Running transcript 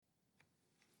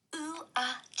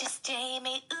Just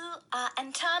Jamie, ooh,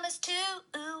 and Thomas too,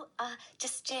 ooh,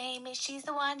 just Jamie, she's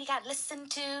the one you gotta listen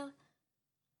to.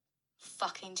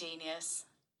 Fucking genius.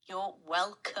 You're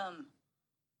welcome.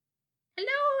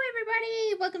 Hello,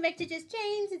 everybody. Welcome back to Just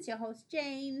James. It's your host,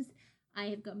 James. I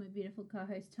have got my beautiful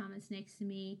co-host, Thomas, next to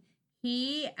me.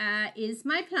 He is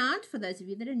my plant. For those of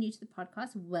you that are new to the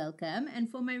podcast, welcome.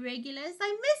 And for my regulars,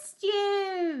 I missed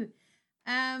you.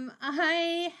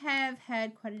 I have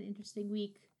had quite an interesting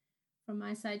week from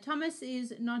my side. Thomas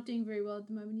is not doing very well at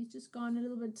the moment. He's just gone a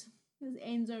little bit, his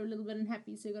ends are a little bit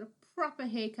unhappy. So he got a proper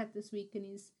haircut this week and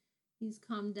he's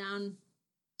calmed down.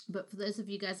 But for those of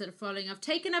you guys that are following, I've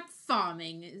taken up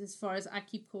farming, as far as I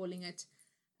keep calling it.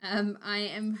 I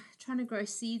am trying to grow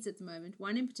seeds at the moment.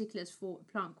 One in particular is for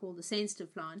a plant called the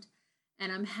sensitive plant,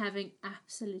 and I'm having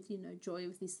absolutely no joy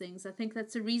with these things. I think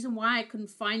that's the reason why I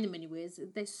couldn't find them anywhere.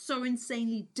 They're so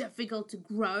insanely difficult to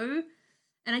grow,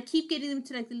 and I keep getting them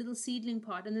to like the little seedling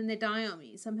part, and then they die on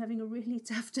me. So I'm having a really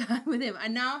tough time with them. I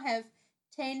now have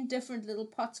 10 different little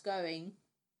pots going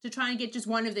to try and get just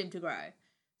one of them to grow.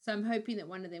 So I'm hoping that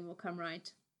one of them will come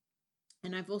right.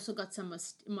 And I've also got some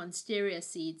monstera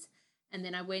seeds. And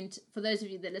then I went, for those of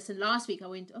you that listened last week,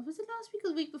 was it last week or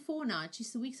the week before now?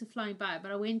 Just the weeks are flying by.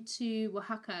 But I went to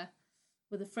Oaxaca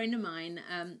with a friend of mine,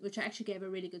 which I actually gave a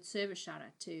really good service shout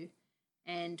out to.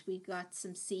 And we got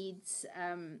some seeds,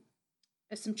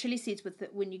 some chili seeds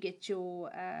when you get your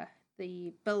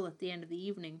the bill at the end of the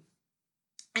evening.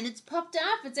 And it's popped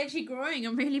up. It's actually growing.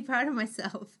 I'm really proud of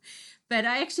myself. But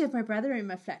I actually have my brother in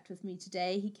my flat with me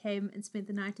today. He came and spent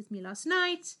the night with me last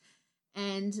night.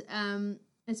 And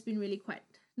it's been really quite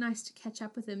nice to catch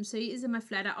up with him. So he is in my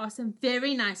flat. I asked him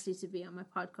very nicely to be on my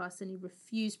podcast, and he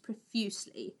refused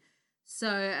profusely. So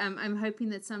I'm hoping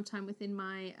that sometime within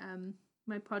my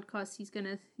my podcast, he's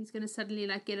gonna suddenly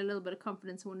like get a little bit of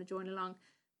confidence and want to join along.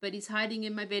 But he's hiding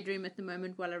in my bedroom at the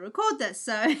moment while I record this,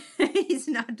 so he's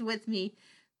not with me.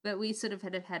 But we sort of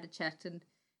had a chat, and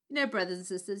brothers and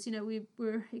sisters,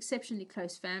 we're exceptionally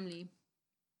close family,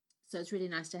 so it's really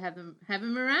nice to have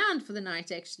him around for the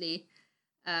night actually.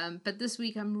 But this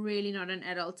week I'm really not an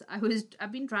adult.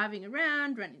 I've been driving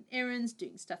around, running errands,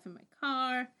 doing stuff in my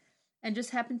car, and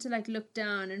just happened to like look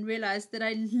down and realize that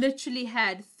I literally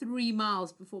had 3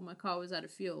 miles before my car was out of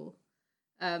fuel.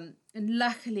 And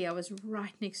luckily I was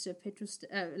right next to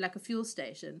a fuel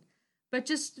station, but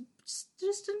just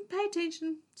didn't pay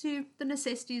attention to the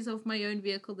necessities of my own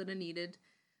vehicle that I needed.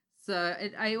 So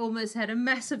I almost had a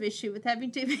massive issue with having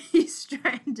to be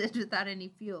stranded without any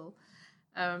fuel.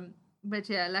 But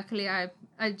yeah, luckily I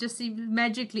just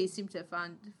magically seemed to have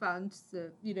found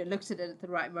the, looked at it at the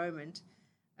right moment.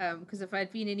 Because if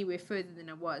I'd been anywhere further than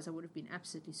I would have been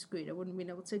absolutely screwed. I wouldn't have been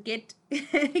able to get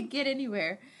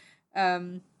anywhere.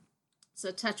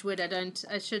 So touch wood,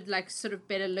 I should like sort of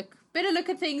better look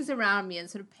at things around me and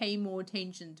sort of pay more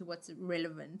attention to what's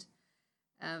relevant.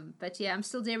 But yeah, I'm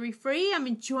still dairy free. I'm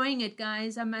enjoying it,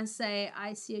 guys. I must say,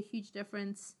 I see a huge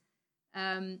difference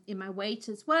in my weight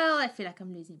as well. I feel like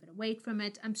I'm losing a bit of weight from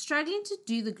it. I'm struggling to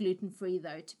do the gluten free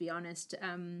though, to be honest.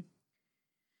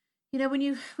 When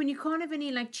you can't have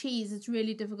any like cheese, it's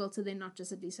really difficult to then not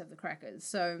just at least have the crackers.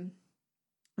 So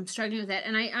I'm struggling with that.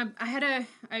 And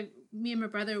me and my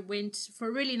brother went for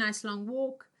a really nice long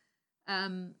walk.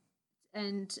 And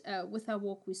with our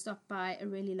walk, we stopped by a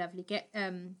really lovely,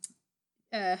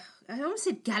 I almost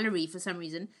said gallery for some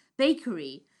reason,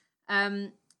 bakery,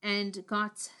 and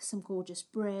got some gorgeous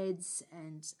breads.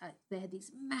 And they had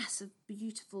these massive,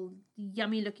 beautiful,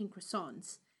 yummy looking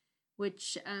croissants,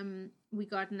 which we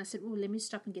got. And I said, oh, let me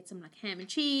stop and get some like ham and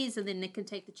cheese. And then Nick can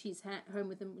take the cheese home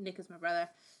with him. Nick is my brother.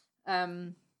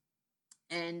 And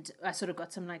I sort of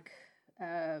got some like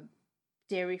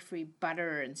dairy-free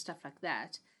butter and stuff like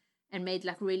that, and made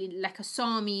like really lekker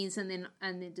samis, and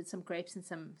then did some grapes and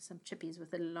some chippies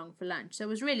with it along for lunch. So it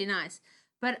was really nice.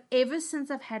 But ever since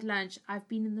I've had lunch, I've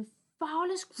been in the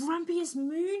foulest, grumpiest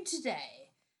mood today,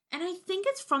 and I think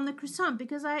it's from the croissant,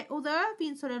 because although I've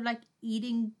been sort of like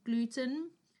eating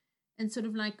gluten and sort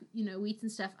of like wheat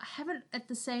and stuff, I haven't at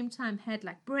the same time had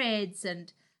like breads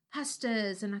and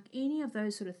pastas and like any of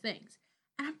those sort of things.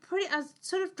 And I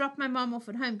sort of dropped my mom off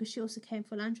at home because she also came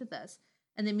for lunch with us.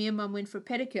 And then me and mom went for a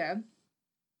pedicure.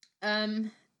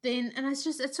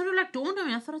 It sort of like dawned on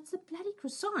me. I thought, it's the bloody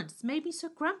croissant. It's made me so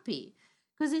grumpy.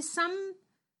 Because there's some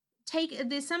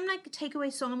like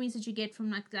takeaway samis that you get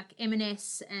from like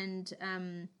M&S and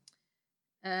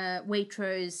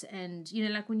Waitrose, and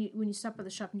like when you stop at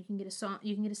the shop and you can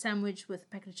get a sandwich with a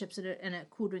packet of chips and a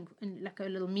cool drink and like a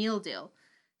little meal deal.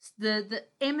 The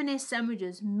M&S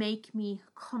sandwiches make me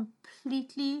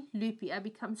completely loopy. I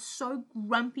become so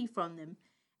grumpy from them,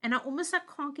 and I almost like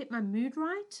can't get my mood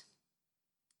right.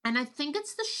 And I think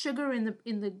it's the sugar in the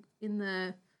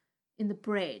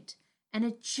bread, and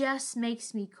it just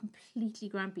makes me completely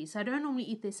grumpy. So I don't normally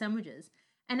eat their sandwiches.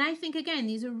 And I think again,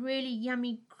 these are really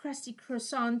yummy, crusty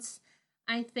croissants.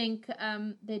 I think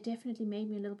they definitely made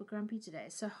me a little bit grumpy today.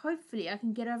 So hopefully I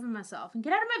can get over myself and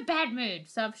get out of my bad mood.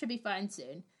 So I should be fine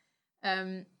soon.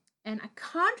 And I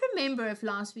can't remember if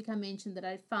last week I mentioned that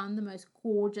I found the most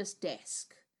gorgeous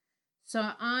desk.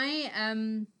 So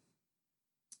I've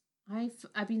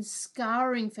been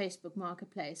scouring Facebook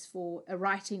Marketplace for a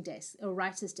writing desk or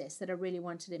writer's desk that I really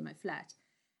wanted in my flat.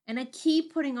 And I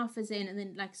keep putting offers in and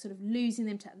then like sort of losing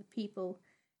them to other people.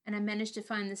 And I managed to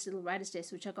find this little writer's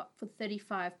desk, which I got for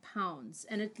 £35.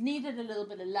 And it needed a little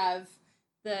bit of love.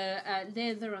 The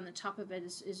leather on the top of it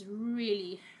is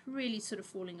really, really sort of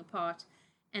falling apart.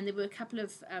 And there were a couple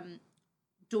of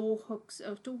door hooks,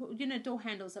 or door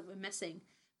handles that were missing.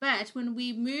 But when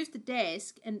we moved the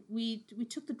desk and we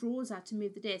took the drawers out to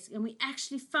move the desk, and we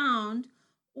actually found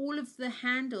all of the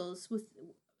handles with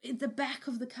the back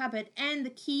of the cupboard and the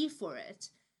key for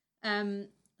it. So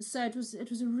it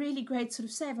was a really great sort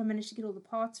of save. I managed to get all the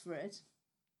parts for it.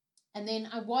 And then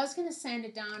I was going to sand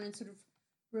it down and sort of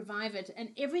revive it. And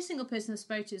every single person I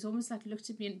spoke to is almost like looked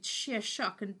at me in sheer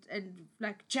shock and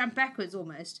like jumped backwards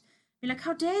almost. Be like,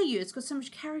 how dare you? It's got so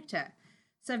much character.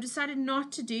 So I've decided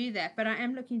not to do that, but I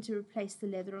am looking to replace the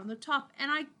leather on the top.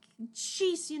 And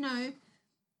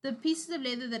the pieces of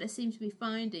leather that I seem to be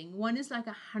finding, one is like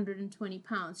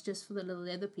 £120 just for the little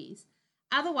leather piece.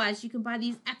 Otherwise, you can buy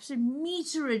these absolute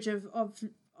meterage of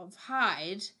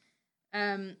hide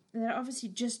that obviously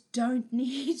just don't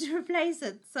need to replace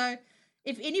it. So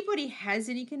if anybody has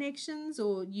any connections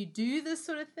or you do this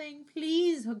sort of thing,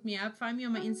 please hook me up. Find me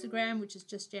on my Instagram, which is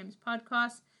Just James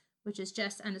Podcast, which is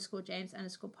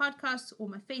just_James_podcast, or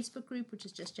my Facebook group, which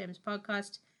is Just James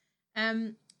Podcast.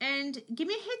 And give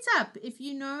me a heads up if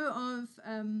you know of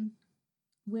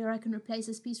where I can replace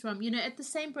this piece from. At the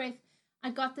same breath, I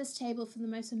got this table for the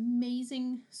most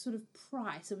amazing sort of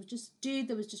price. It was just dude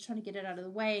that was just trying to get it out of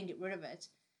the way and get rid of it.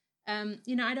 I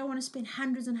don't want to spend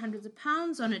hundreds and hundreds of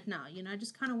pounds on it now. I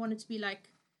just kind of want it to be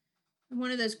like one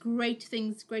of those great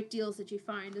things, great deals that you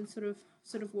find and sort of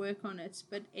work on it.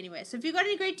 But anyway, so if you've got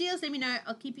any great deals, let me know.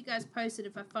 I'll keep you guys posted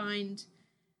if I find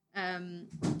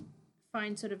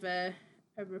sort of a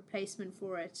replacement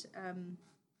for it.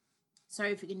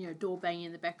 Sorry if you can hear a door banging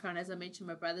in the background. As I mentioned,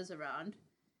 my brother's around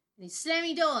and he's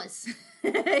slamming doors.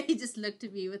 He just looked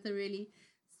at me with a really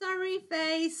sorry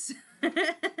face.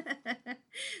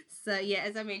 So yeah,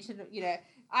 as I mentioned,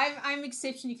 I'm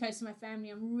exceptionally close to my family.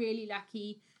 I'm really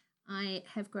lucky. I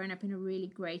have grown up in a really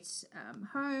great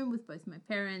home with both my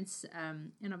parents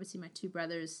and obviously my two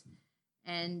brothers,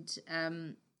 and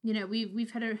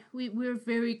we're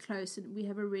very close and we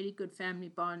have a really good family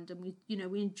bond, and we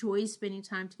enjoy spending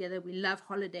time together. We love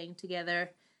holidaying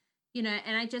together, and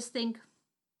I just think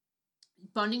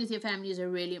bonding with your family is a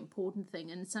really important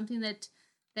thing, and it's something that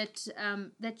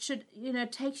should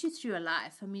takes you through your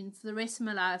life. I mean, for the rest of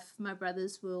my life, my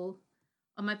brothers are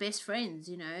my best friends.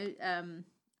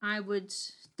 I would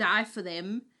die for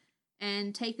them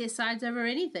and take their sides over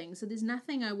anything. So there's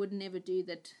nothing I would never do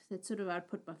that sort of I'd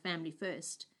put my family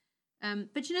first.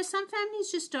 But some families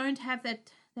just don't have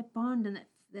that bond and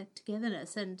that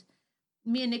togetherness. And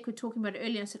me and Nick were talking about it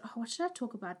earlier. I said, oh, what should I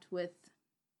talk about with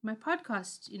my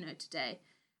podcast, today?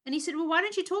 And he said, well, why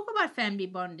don't you talk about family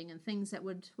bonding and things that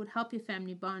would help your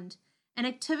family bond, and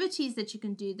activities that you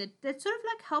can do that sort of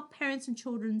like help parents and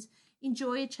children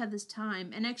enjoy each other's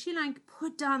time and actually like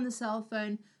put down the cell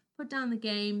phone, put down the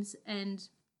games, and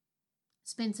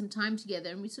spend some time together.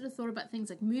 And we sort of thought about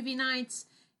things like movie nights.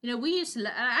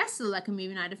 I still like a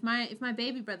movie night. If my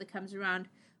baby brother comes around,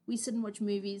 we sit and watch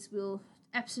movies. We'll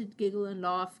absolutely giggle and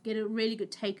laugh, get a really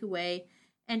good takeaway,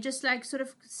 and just like sort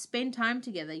of spend time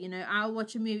together. I'll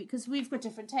watch a movie because we've got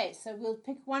different tastes. So we'll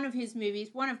pick one of his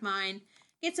movies, one of mine,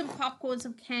 get some popcorn,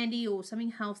 some candy, or something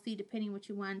healthy, depending what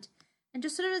you want, and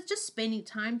just sort of just spending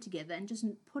time together and just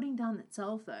putting down that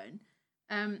cell phone.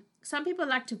 Some people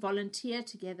like to volunteer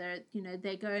together.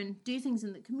 They go and do things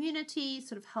in the community,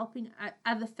 sort of helping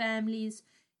other families,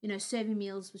 serving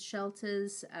meals with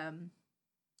shelters.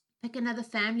 Pick another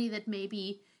family that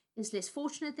maybe is less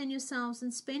fortunate than yourselves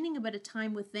and spending a bit of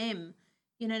time with them.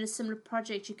 In a similar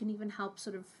project, you can even help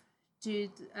sort of do,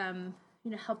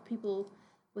 help people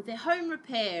with their home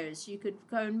repairs. You could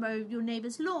go and mow your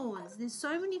neighbor's lawns. There's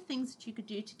so many things that you could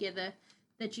do together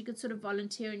that you could sort of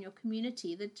volunteer in your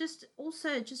community that just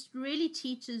really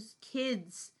teaches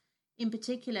kids in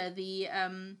particular the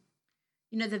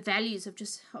values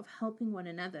of helping one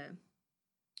another.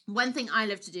 one thing I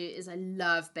love to do is I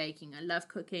love baking. I love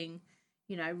cooking.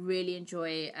 I really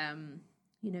enjoy,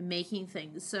 making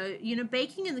things. So,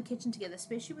 baking in the kitchen together,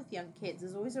 especially with young kids,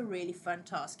 is always a really fun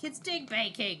task. Kids dig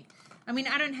baking. I mean,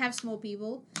 I don't have small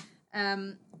people,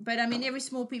 but I mean, every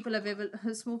small person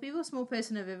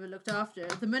I've ever looked after,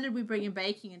 the minute we bring in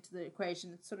baking into the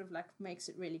equation, it sort of like makes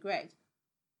it really great.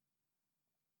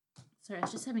 Sorry, I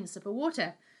was just having a sip of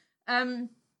water.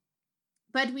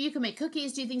 But you can make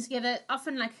cookies, do things together.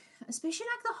 Often, especially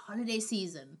like the holiday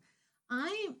season.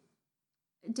 I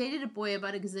dated a boy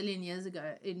about a gazillion years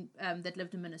ago that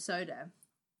lived in Minnesota.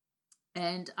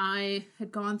 And I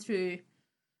had gone through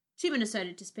to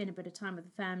Minnesota to spend a bit of time with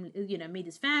the family, meet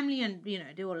his family and,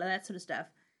 do all of that sort of stuff.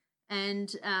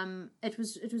 And it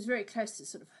was very close to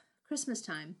sort of Christmas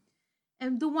time.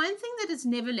 And the one thing that has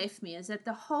never left me is that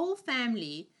the whole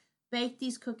family baked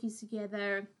these cookies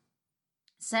together,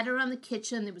 sat around the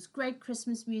kitchen. There was great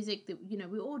Christmas music. That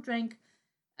we all drank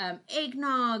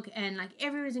eggnog, and like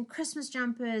everyone was in Christmas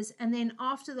jumpers. And then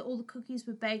after all the cookies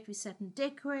were baked, we sat and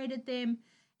decorated them.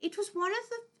 It was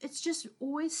it's just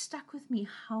always stuck with me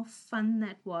how fun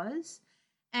that was.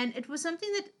 And it was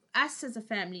something that us as a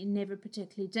family never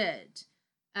particularly did.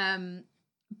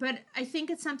 But I think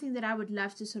it's something that I would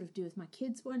love to sort of do with my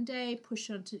kids one day, push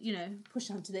onto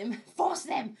them, force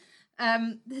them,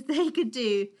 that they could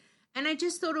do. And I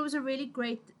just thought it was a really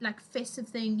great, festive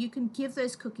thing. You can give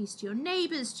those cookies to your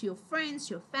neighbors, to your friends,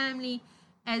 to your family,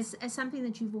 as something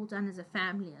that you've all done as a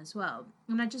family as well.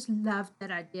 And I just loved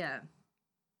that idea.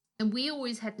 And we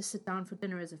always had to sit down for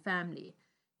dinner as a family.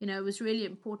 It was really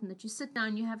important that you sit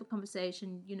down, you have a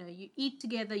conversation, you eat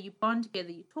together, you bond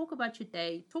together, you talk about your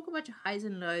day, you talk about your highs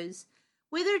and lows,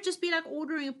 whether it just be like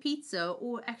ordering a pizza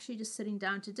or actually just sitting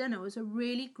down to dinner. It was a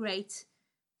really great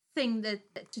thing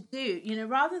that to do,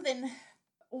 rather than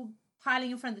all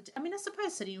piling in front of I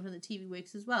suppose sitting in front of the TV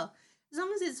works as well. As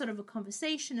long as there's sort of a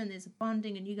conversation and there's a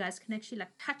bonding and you guys can actually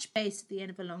touch base at the end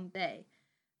of a long day.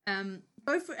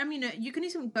 You can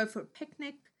even go for a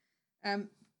picnic.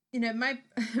 My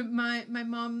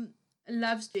mom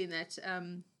loves doing that.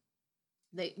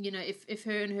 If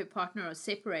her and her partner are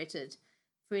separated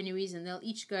for any reason, they'll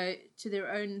each go to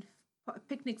their own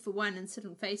picnic for one and sit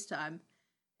on FaceTime,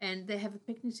 and they have a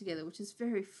picnic together, which is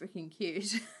very freaking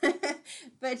cute.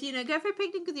 But go for a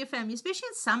picnic with your family, especially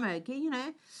in summer.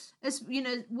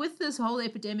 With this whole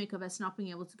epidemic of us not being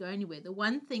able to go anywhere, the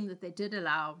one thing that they did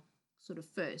allow sort of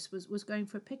first was going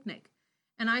for a picnic.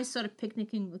 And I started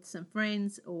picnicking with some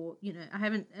friends, or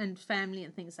and family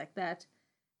and things like that.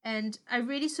 And I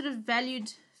really sort of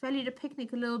valued a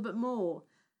picnic a little bit more.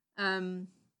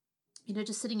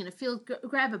 Just sitting in a field,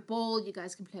 grab a ball. You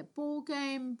guys can play a ball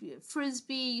game,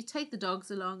 frisbee. You take the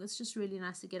dogs along. It's just really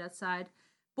nice to get outside.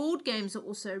 Board games are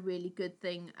also a really good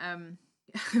thing.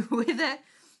 Whether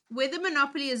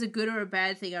Monopoly is a good or a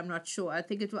bad thing, I'm not sure. I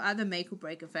think it will either make or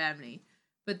break a family.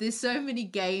 But there's so many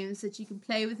games that you can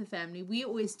play with the family. We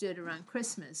always do it around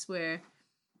Christmas, where,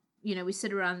 we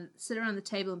sit around the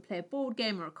table and play a board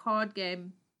game or a card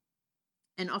game,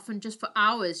 and often just for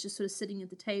hours, just sort of sitting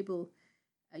at the table,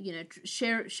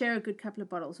 share a good couple of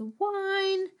bottles of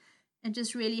wine, and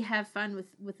just really have fun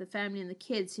with the family and the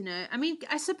kids.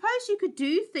 I suppose you could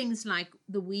do things like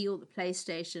the Wii or the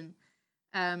PlayStation,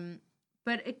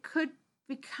 but it could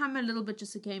become a little bit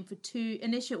just a game for two,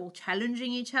 unless you're all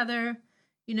challenging each other.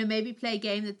 Maybe play a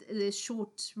game that there's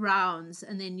short rounds,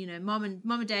 and then mom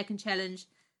and dad can challenge,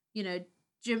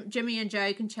 Jimmy and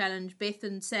Joe can challenge, Beth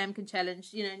and Sam can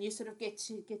challenge, and you sort of get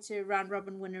to a round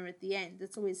robin winner at the end.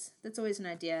 That's always an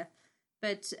idea.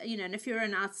 But and if you're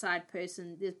an outside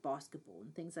person, there's basketball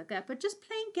and things like that. But just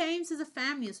playing games as a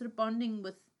family and sort of bonding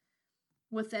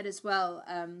with that as well.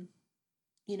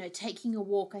 Taking a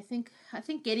walk. I think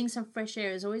getting some fresh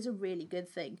air is always a really good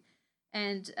thing.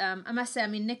 And I must say,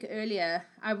 Nick earlier,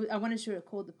 I wanted to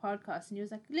record the podcast, and he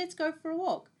was like, let's go for a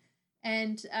walk.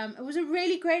 And it was a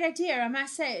really great idea. I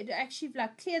must say, it actually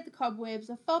cleared the cobwebs.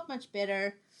 I felt much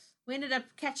better. We ended up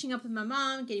catching up with my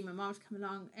mom, getting my mom to come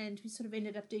along, and we sort of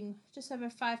ended up doing just over a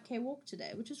 5K walk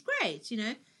today, which was great,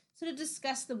 sort of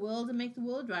discuss the world and make the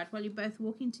world right while you're both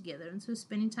walking together and sort of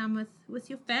spending time with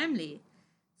your family.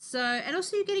 So, and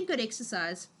also you're getting good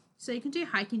exercise. So you can do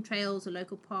hiking trails or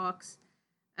local parks.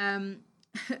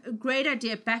 A great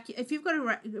idea. If you've got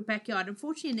a backyard,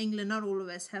 unfortunately in England, not all of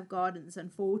us have gardens.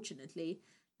 Unfortunately,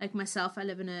 like myself, I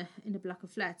live in a block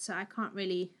of flats, so I can't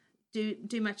really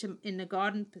do much in the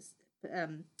garden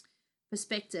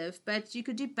perspective. But you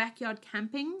could do backyard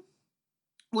camping,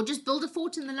 or just build a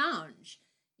fort in the lounge.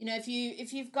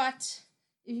 If you've got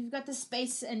the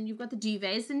space and you've got the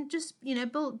duvets, then just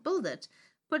build it.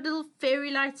 put little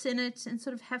fairy lights in it and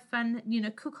sort of have fun,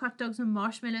 cook hot dogs and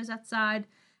marshmallows outside.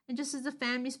 And just as a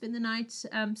family spend the night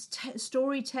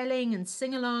storytelling and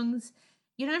sing-alongs.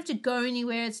 You don't have to go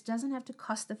anywhere. It doesn't have to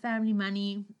cost the family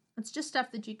money. It's just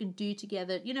stuff that you can do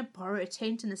together. Borrow a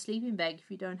tent and a sleeping bag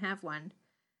if you don't have one.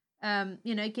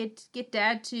 Get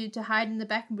dad to hide in the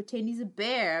back and pretend he's a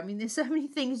bear. I mean, there's so many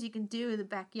things you can do in the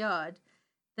backyard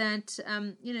that,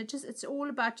 it's all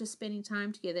about just spending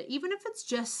time together. Even if it's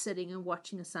just sitting and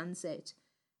watching a sunset.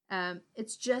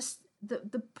 It's just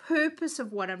the purpose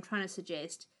of what I'm trying to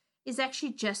suggest is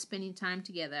actually just spending time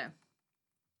together.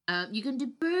 You can do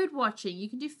bird watching. You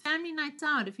can do family nights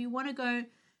out. If you want to go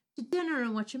to dinner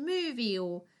and watch a movie,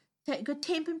 or go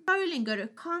temp and bowling, go to a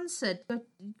concert, go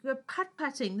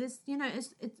putt-putting.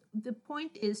 The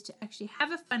point is to actually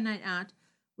have a fun night out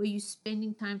where you're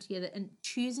spending time together and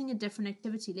choosing a different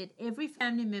activity. Let every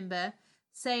family member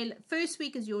say, first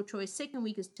week is your choice, second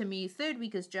week is Timmy, third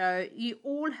week is Joe. You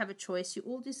all have a choice. You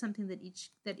all do something that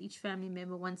each family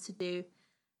member wants to do.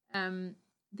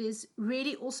 There's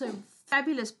really also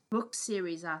fabulous book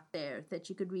series out there that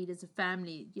you could read as a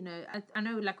family. I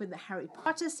know, like when the Harry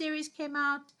Potter series came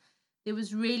out, there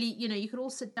was really, you could all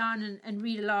sit down and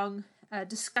read along,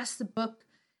 discuss the book.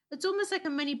 It's almost like a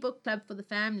mini book club for the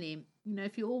family.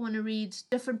 If you all want to read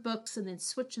different books and then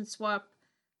switch and swap,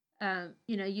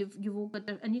 you've all got,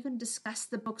 and you can discuss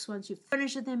the books once you've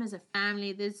finished with them as a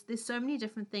family. There's so many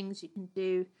different things you can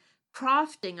do.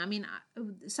 Crafting. I mean,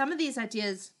 some of these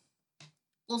ideas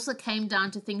also came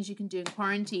down to things you can do in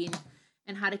quarantine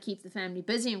and how to keep the family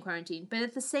busy in quarantine. But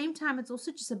at the same time, it's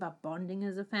also just about bonding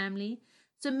as a family.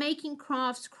 So making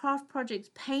crafts, craft projects,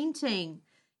 painting.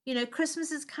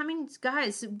 Christmas is coming,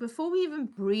 guys. Before we even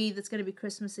breathe, it's going to be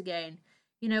Christmas again.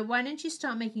 Why don't you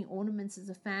start making ornaments as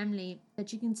a family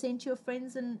that you can send to your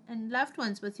friends and loved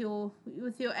ones with your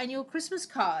annual Christmas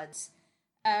cards?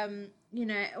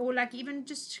 Or like even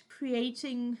just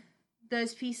creating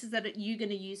those pieces that you're going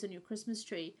to use on your Christmas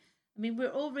tree. I mean,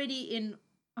 we're already in,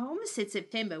 I almost said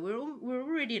September. We're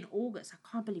already in August.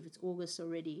 I can't believe it's August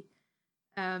already.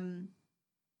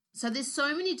 So there's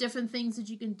so many different things that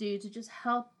you can do to just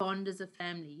help bond as a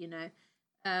family.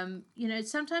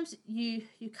 Sometimes you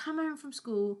come home from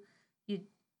school.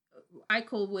 I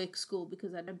call work school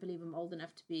because I don't believe I'm old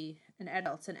enough to be an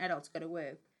adult, and adults go to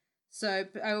work. So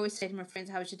I always say to my friends,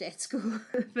 "How was your day at school?"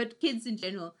 But kids in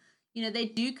general. They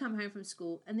do come home from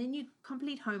school and then you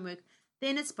complete homework,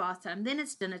 then it's bath time, then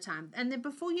it's dinner time. And then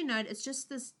before you know it, it's just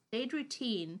this dead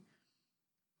routine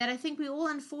that I think we all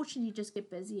unfortunately just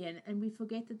get busy in, and we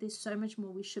forget that there's so much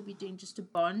more we should be doing just to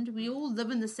bond. We all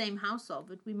live in the same household,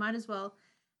 but we might as well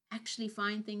actually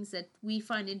find things that we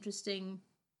find interesting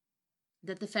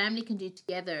that the family can do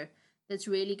together that's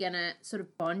really going to sort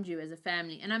of bond you as a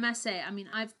family. And I must say, I mean,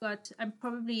 I'm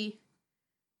probably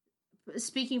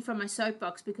speaking from my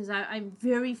soapbox because I'm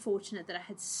very fortunate that I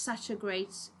have such a great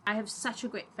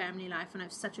family life, and I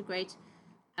have such a great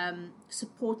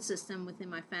support system within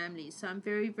my family. So I'm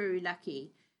very, very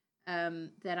lucky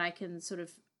that I can sort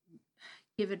of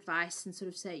give advice and sort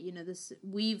of say,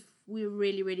 we're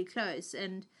really, really close.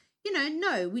 And,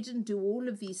 no, we didn't do all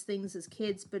of these things as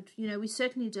kids, but, we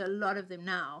certainly do a lot of them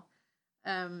now.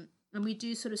 And we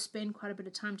do sort of spend quite a bit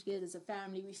of time together as a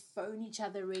family. We phone each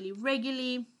other really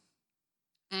regularly.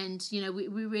 And,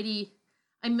 we really,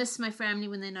 I miss my family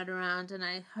when they're not around, and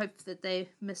I hope that they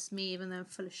miss me even though I'm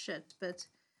full of shit. But,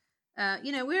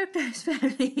 we're a close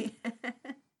family.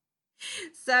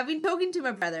 So I've been talking to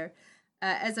my brother,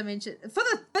 as I mentioned, for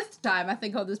the fifth time, I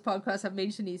think, on this podcast. I've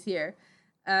mentioned he's here.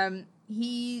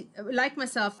 He, like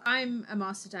myself, I'm a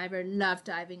master diver, love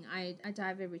diving. I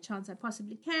dive every chance I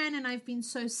possibly can, and I've been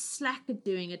so slack at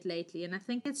doing it lately. And I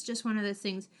think it's just one of those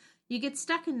things, you get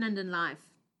stuck in London life.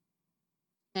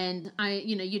 And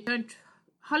you don't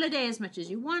holiday as much as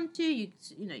you want to.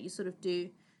 You sort of do.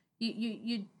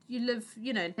 You live.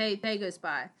 Day goes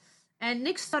by, and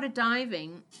Nick started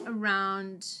diving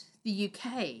around the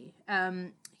UK.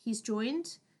 He's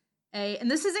joined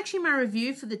and this is actually my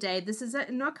review for the day. This is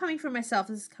not coming from myself.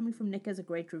 This is coming from Nick as a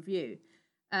great review.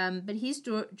 But he's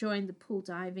joined the Pool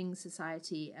Diving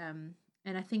Society, and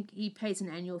I think he pays an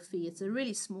annual fee. It's a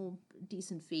really small,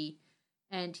 decent fee.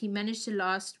 And he managed to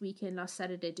last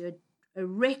Saturday, do a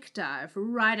wreck dive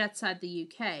right outside the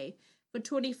UK for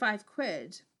 25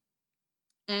 quid.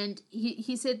 And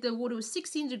he said the water was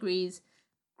 16 degrees.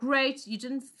 Great. You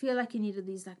didn't feel like you needed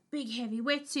these like big, heavy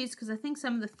wetsuits, because I think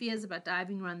some of the fears about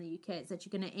diving around the UK is that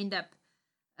you're going to end up,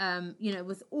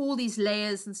 with all these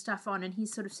layers and stuff on. And he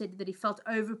sort of said that he felt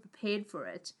over-prepared for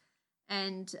it,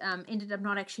 and ended up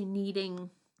not actually needing,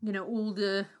 all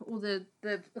the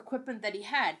equipment that he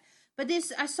had. But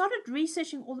I started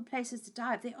researching all the places to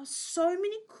dive. There are so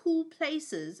many cool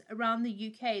places around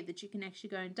the UK that you can actually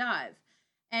go and dive.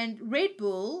 And Red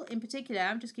Bull, in particular,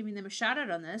 I'm just giving them a shout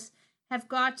out on this, have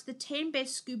got the 10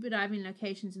 best scuba diving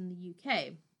locations in the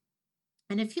UK.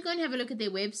 And if you go and have a look at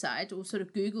their website or sort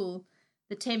of Google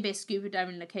the 10 best scuba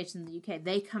diving locations in the UK,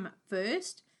 they come up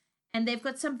first. And they've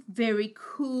got some very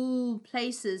cool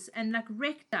places and like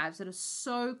wreck dives that are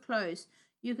so close.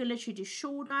 You can literally do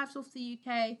shore dives off the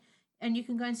UK, and you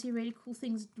can go and see really cool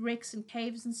things, wrecks and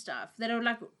caves and stuff that are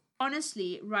like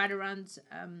honestly right around,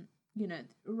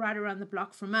 right around the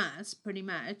block from us, pretty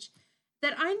much.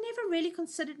 That I never really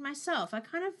considered myself. I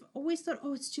kind of always thought,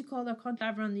 oh, it's too cold, I can't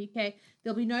dive around the UK.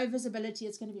 There'll be no visibility.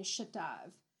 It's going to be a shit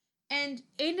dive. And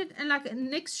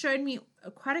Nick showed me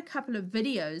quite a couple of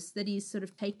videos that he's sort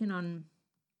of taken on.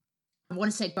 I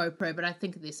want to say GoPro, but I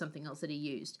think there's something else that he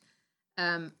used.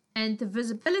 And the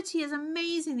visibility is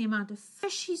amazing. The amount of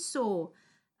fish he saw,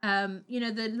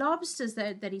 the lobsters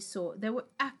that he saw, they were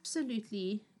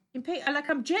absolutely like,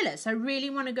 I'm jealous. I really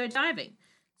want to go diving.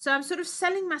 So I'm sort of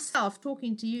selling myself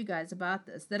talking to you guys about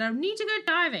this, that I need to go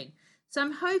diving. So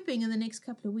I'm hoping in the next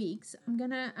couple of weeks, I'm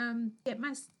going to get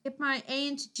my A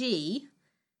into G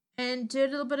and do a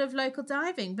little bit of local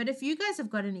diving. But if you guys have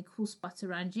got any cool spots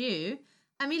around you,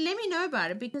 I mean, let me know about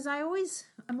it, because I'm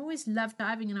always love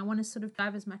diving, and I want to sort of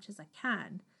dive as much as I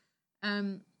can.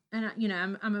 I'm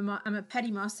a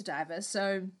PADI master diver,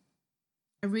 so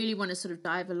I really want to sort of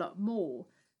dive a lot more.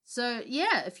 So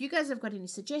yeah, if you guys have got any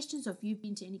suggestions, or if you've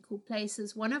been to any cool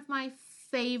places, one of my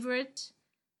favorite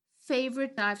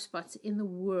dive spots in the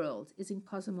world is in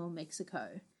Cozumel,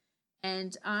 Mexico.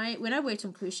 And when I worked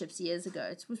on cruise ships years ago,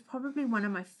 it was probably one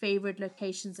of my favorite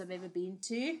locations I've ever been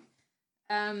to.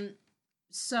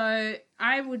 So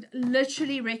I would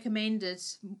literally recommend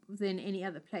it than any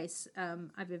other place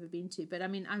I've ever been to. But I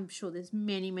mean, I'm sure there's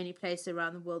many, many places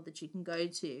around the world that you can go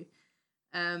to.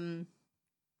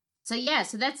 So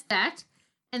that's that.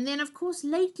 And then, of course,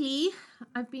 lately,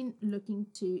 I've been looking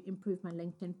to improve my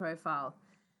LinkedIn profile.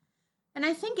 And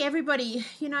I think everybody,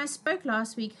 I spoke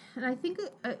last week, and I think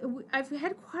I've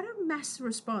had quite a mass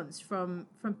response from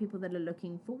people that are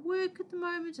looking for work at the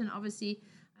moment. And obviously,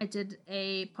 I did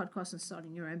a podcast on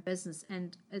starting your own business,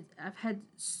 and I've had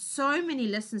so many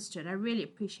listens to it. I really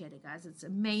appreciate it, guys. It's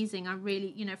amazing. I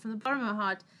really, from the bottom of my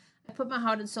heart, I put my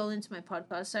heart and soul into my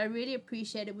podcast. So I really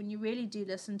appreciate it when you really do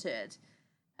listen to it.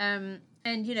 And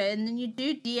then you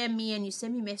do DM me and you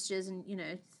send me messages and,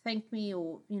 thank me,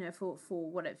 or,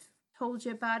 for what I've told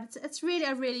you about. It's really,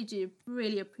 I really do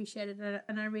really appreciate it.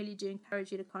 And I really do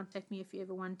encourage you to contact me if you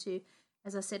ever want to.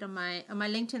 As I said, on my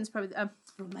LinkedIn's probably, on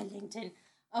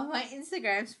my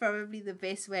Instagram's probably the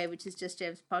best way, which is Just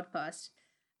James Podcast.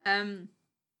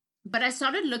 But I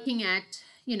started looking at,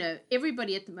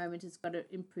 everybody at the moment has got to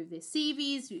improve their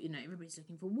CVs. Everybody's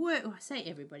looking for work. Oh, I say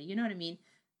everybody, you know what I mean?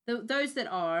 Those that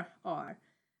are.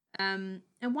 And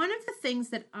one of the things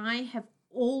that I have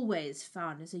always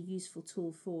found as a useful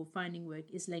tool for finding work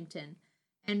is LinkedIn.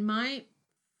 And my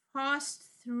past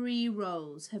 3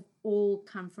 roles have all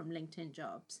come from LinkedIn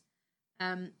jobs.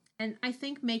 And I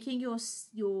think making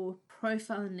your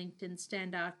profile on LinkedIn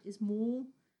stand out is more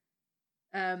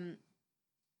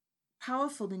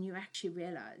powerful than you actually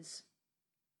realize.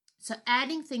 So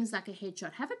adding things like a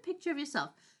headshot, have a picture of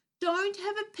yourself. Don't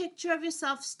have a picture of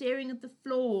yourself staring at the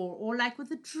floor or like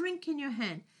with a drink in your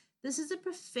hand. This is a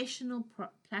professional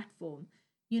platform.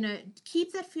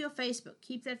 Keep that for your Facebook.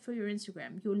 Keep that for your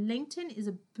Instagram. Your LinkedIn is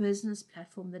a business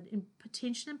platform that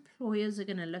potential employers are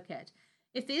going to look at.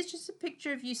 If there's just a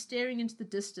picture of you staring into the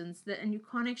distance and you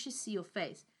can't actually see your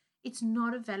face, it's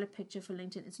not a valid picture for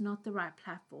LinkedIn. It's not the right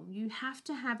platform. You have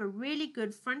to have a really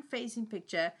good front-facing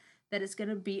picture that is going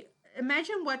to be,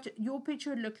 imagine what your picture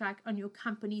would look like on your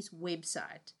company's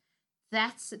website.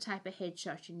 That's the type of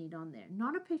headshot you need on there.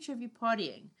 Not a picture of you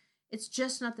partying. It's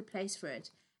just not the place for it.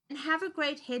 And have a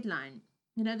great headline.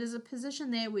 There's a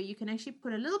position there where you can actually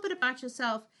put a little bit about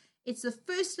yourself. It's the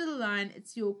first little line.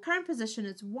 It's your current position.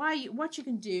 It's what you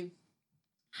can do.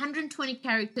 120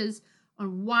 characters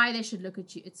on why they should look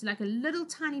at you. It's like a little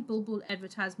tiny billboard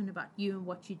advertisement about you and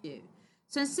what you do.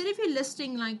 So instead of you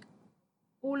listing like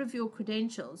all of your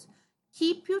credentials,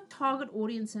 keep your target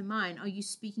audience in mind. Are you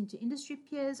speaking to industry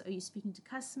peers? Are you speaking to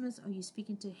customers? Are you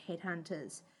speaking to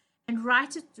headhunters? And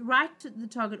write to the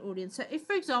target audience. So if,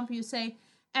 for example, you say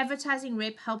advertising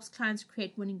rep helps clients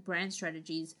create winning brand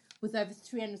strategies with over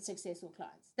 300 successful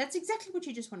clients, that's exactly what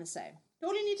you just want to say.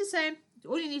 All you need to say,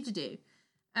 all you need to do.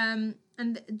 And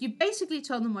you basically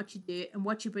tell them what you do and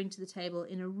what you bring to the table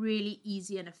in a really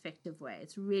easy and effective way.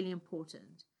 It's really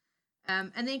important.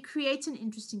 And then create an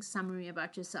interesting summary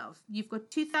about yourself. You've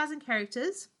got 2,000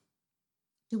 characters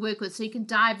to work with, so you can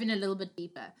dive in a little bit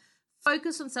deeper.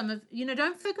 Focus on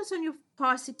don't focus on your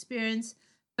past experience,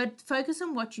 but focus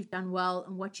on what you've done well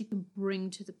and what you can bring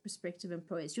to the prospective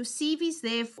employers. Your CV's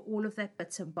there for all of that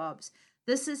bits and bobs.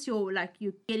 This is you're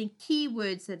getting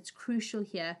keywords that's crucial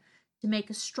here to make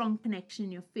a strong connection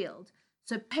in your field.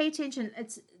 So pay attention.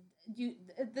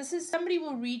 Somebody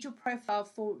will read your profile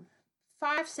for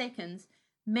 5 seconds,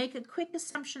 make a quick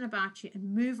assumption about you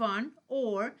and move on,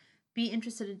 or be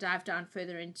interested and dive down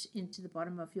further into the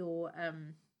bottom of your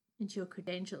into your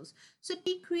credentials. So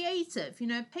be creative,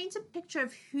 paint a picture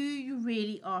of who you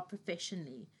really are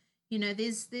professionally.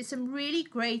 There's some really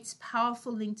great,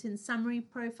 powerful LinkedIn summary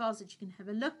profiles that you can have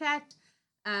a look at.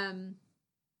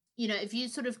 If you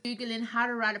sort of Google in how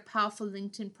to write a powerful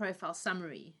LinkedIn profile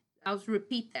summary, I'll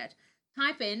repeat that.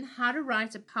 Type in how to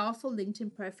write a powerful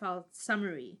LinkedIn profile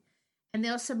summary. And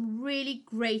there are some really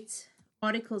great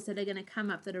articles that are going to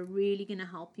come up that are really going to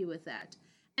help you with that.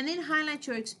 And then highlight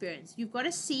your experience. You've got a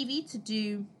CV to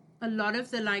do a lot of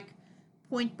the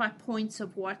point by points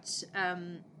of what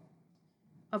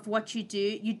you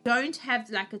do. You don't have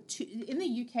in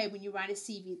the UK when you write a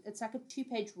CV, it's like a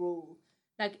 2-page rule.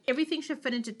 Everything should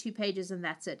fit into 2 pages and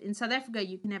that's it. In South Africa,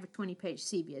 you can have a 20-page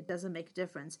CV. It doesn't make a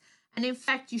difference. And in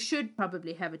fact, you should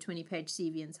probably have a 20-page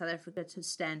CV in South Africa to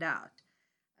stand out.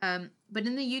 But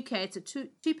in the UK, it's a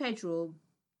 2-page rule.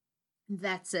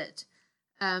 That's it.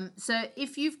 So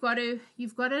if you've got a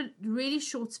really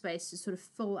short space to sort of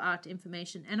fill out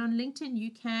information, and on LinkedIn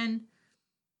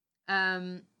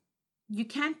you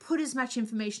can put as much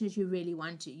information as you really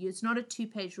want to. It's not a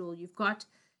 2-page rule. You've got,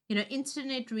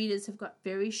 internet readers have got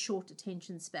very short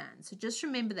attention spans. So just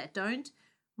remember that. Don't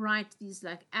write these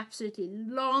absolutely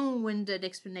long-winded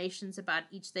explanations about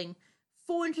each thing.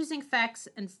 4 interesting facts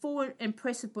and 4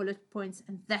 impressive bullet points,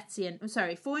 and that's the end. I'm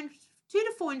sorry, 2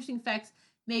 to 4 interesting facts.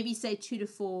 Maybe say 2 to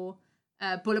 4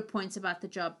 bullet points about the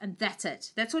job, and that's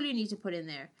it. That's all you need to put in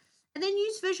there. And then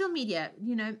use visual media.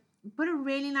 Put a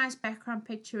really nice background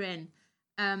picture in.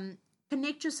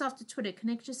 Connect yourself to Twitter.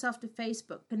 Connect yourself to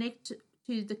Facebook. Connect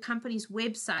to the company's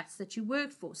websites that you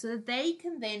work for, so that they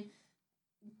can then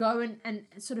go and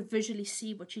sort of visually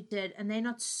see what you did, and they're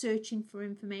not searching for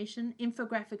information.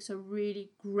 Infographics are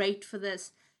really great for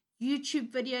this.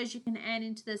 YouTube videos you can add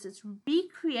into this. Be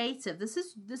creative. This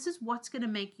is what's going to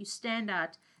make you stand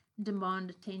out and demand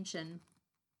attention.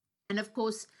 And of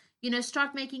course,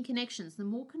 start making connections. The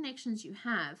more connections you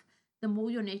have, the more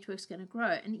your network's going to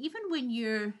grow. And even when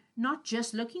you're not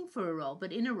just looking for a role,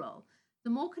 but in a role,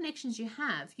 the more connections you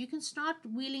have, you can start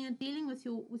wheeling and dealing with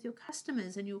your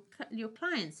customers and your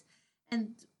clients.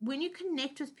 And when you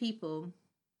connect with people,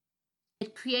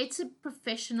 it creates a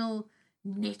professional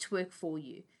network for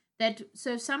you.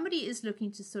 So if somebody is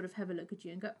looking to sort of have a look at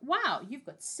you and go, wow, you've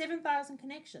got 7,000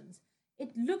 connections.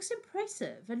 It looks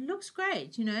impressive. It looks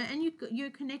great, and you're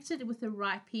connected with the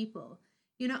right people.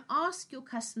 Ask your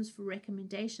customers for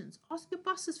recommendations. Ask your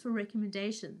bosses for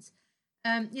recommendations.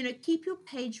 Keep your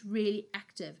page really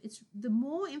active. It's the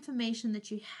more information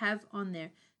that you have on there.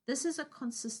 This is a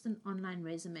consistent online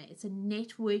resume. It's a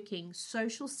networking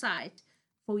social site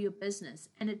for your business.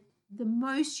 And the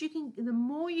more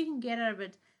you can get out of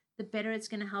it, the better it's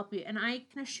going to help you. And I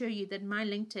can assure you that my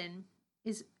LinkedIn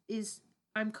is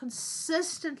I'm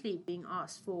consistently being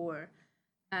asked for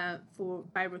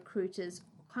by recruiters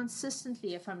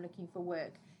consistently if I'm looking for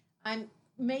work. I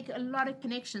make a lot of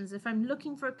connections. If I'm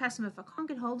looking for a customer, if I can't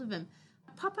get hold of him,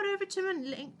 I pop it over to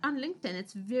him on LinkedIn.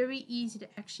 It's very easy to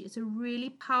it's a really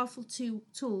powerful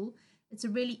tool. It's a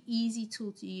really easy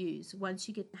tool to use once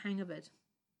you get the hang of it.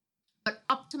 But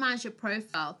optimize your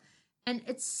profile. And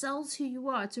it sells who you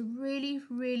are. It's a really,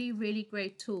 really, really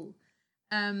great tool.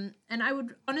 And I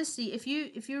would honestly, if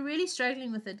you're really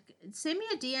struggling with it, send me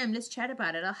a DM. Let's chat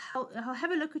about it. I'll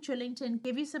have a look at your LinkedIn,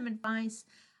 give you some advice.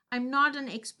 I'm not an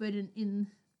expert in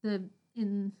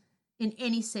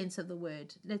any sense of the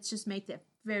word. Let's just make that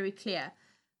very clear.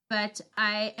 But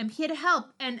I am here to help,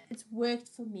 and it's worked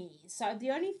for me. So the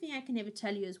only thing I can ever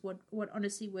tell you is what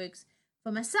honestly works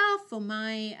for myself, for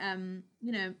my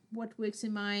what works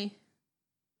in my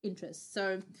interest.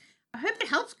 So I hope it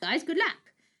helps, guys. Good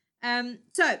luck.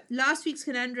 So last week's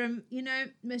conundrum,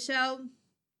 Michelle,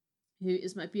 who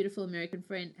is my beautiful American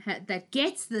friend that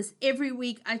gets this every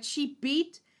week, she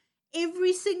beat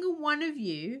every single one of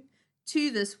you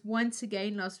to this once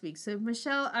again last week. So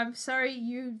Michelle, I'm sorry,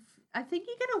 I think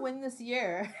you're gonna win this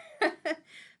year.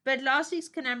 But last week's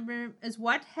conundrum is,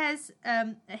 what has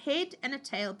a head and a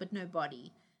tail but no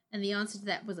body? And the answer to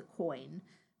that was a coin.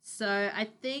 So I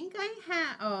think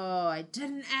I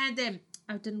didn't add them.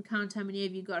 I didn't count how many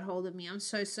of you got hold of me. I'm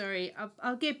so sorry.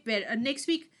 I'll get better. Next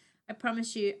week, I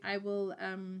promise you, I will.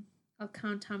 I'll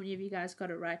count how many of you guys got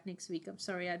it right next week. I'm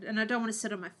sorry, and I don't want to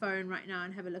sit on my phone right now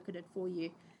and have a look at it for you,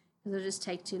 because it'll just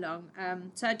take too long.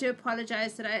 So I do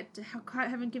apologize that I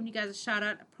haven't given you guys a shout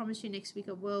out. I promise you next week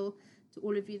I will, to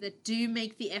all of you that do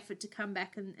make the effort to come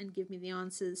back and give me the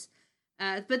answers.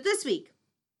 But this week,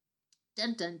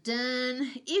 dun dun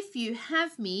dun, if you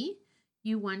have me,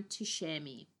 you want to share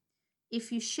me.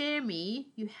 If you share me,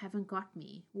 you haven't got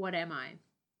me. What am I?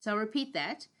 So I'll repeat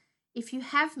that. If you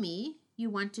have me, you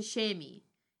want to share me.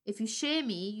 If you share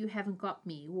me, you haven't got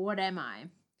me. What am I?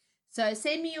 So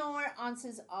send me your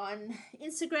answers on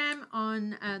Instagram,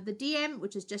 on the DM,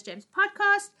 which is Just James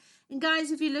Podcast. And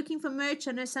guys, if you're looking for merch,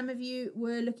 I know some of you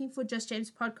were looking for Just James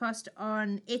Podcast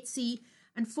on Etsy.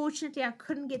 Unfortunately, I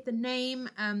couldn't get the name.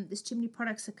 There's too many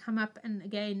products that come up. And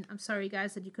again, I'm sorry,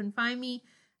 guys, that you couldn't find me.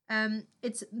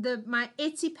 It's my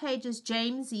Etsy page is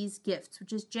Jamesie's Gifts,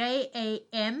 which is JAMSIES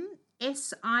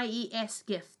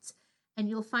Gifts. And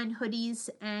you'll find hoodies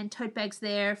and tote bags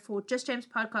there for Just James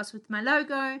Podcast with my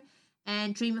logo,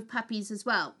 and Dream of Puppies as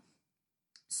well.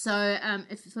 So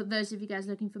if for those of you guys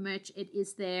looking for merch, it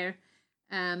is there.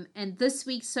 And this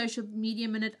week's social media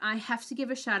minute, I have to give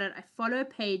a shout out. I follow a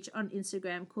page on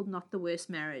Instagram called Not the Worst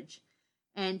Marriage,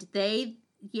 and they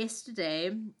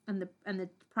yesterday and the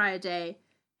prior day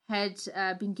had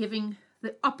been giving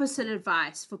the opposite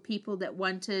advice for people that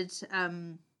wanted.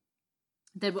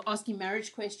 They were asking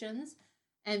marriage questions,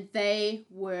 and they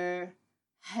were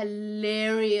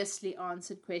hilariously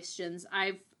answered questions.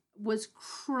 I was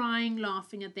crying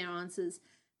laughing at their answers.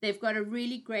 They've got a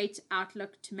really great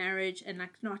outlook to marriage, and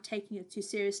like not taking it too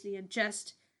seriously and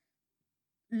just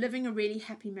living a really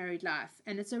happy married life.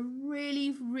 And it's a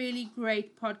really, really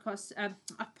great podcast,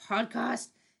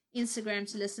 Instagram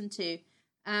to listen to.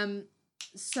 I'm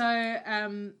sorry,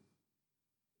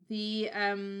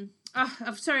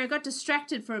 I got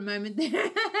distracted for a moment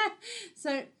there.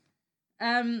 So,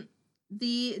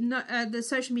 the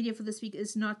social media for this week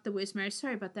is Not the Worst Marriage.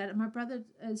 Sorry about that. My brother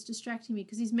is distracting me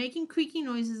because he's making creaking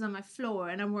noises on my floor,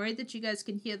 and I'm worried that you guys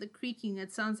can hear the creaking.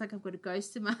 It sounds like I've got a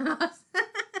ghost in my house.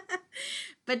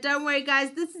 But don't worry,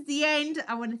 guys. This is the end.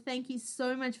 I want to thank you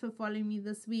so much for following me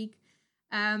this week.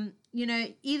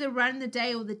 Either run the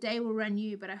day or the day will run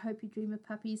you, but I hope you dream of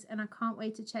puppies, and I can't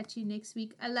wait to chat to you next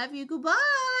week. I love you.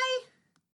 Goodbye.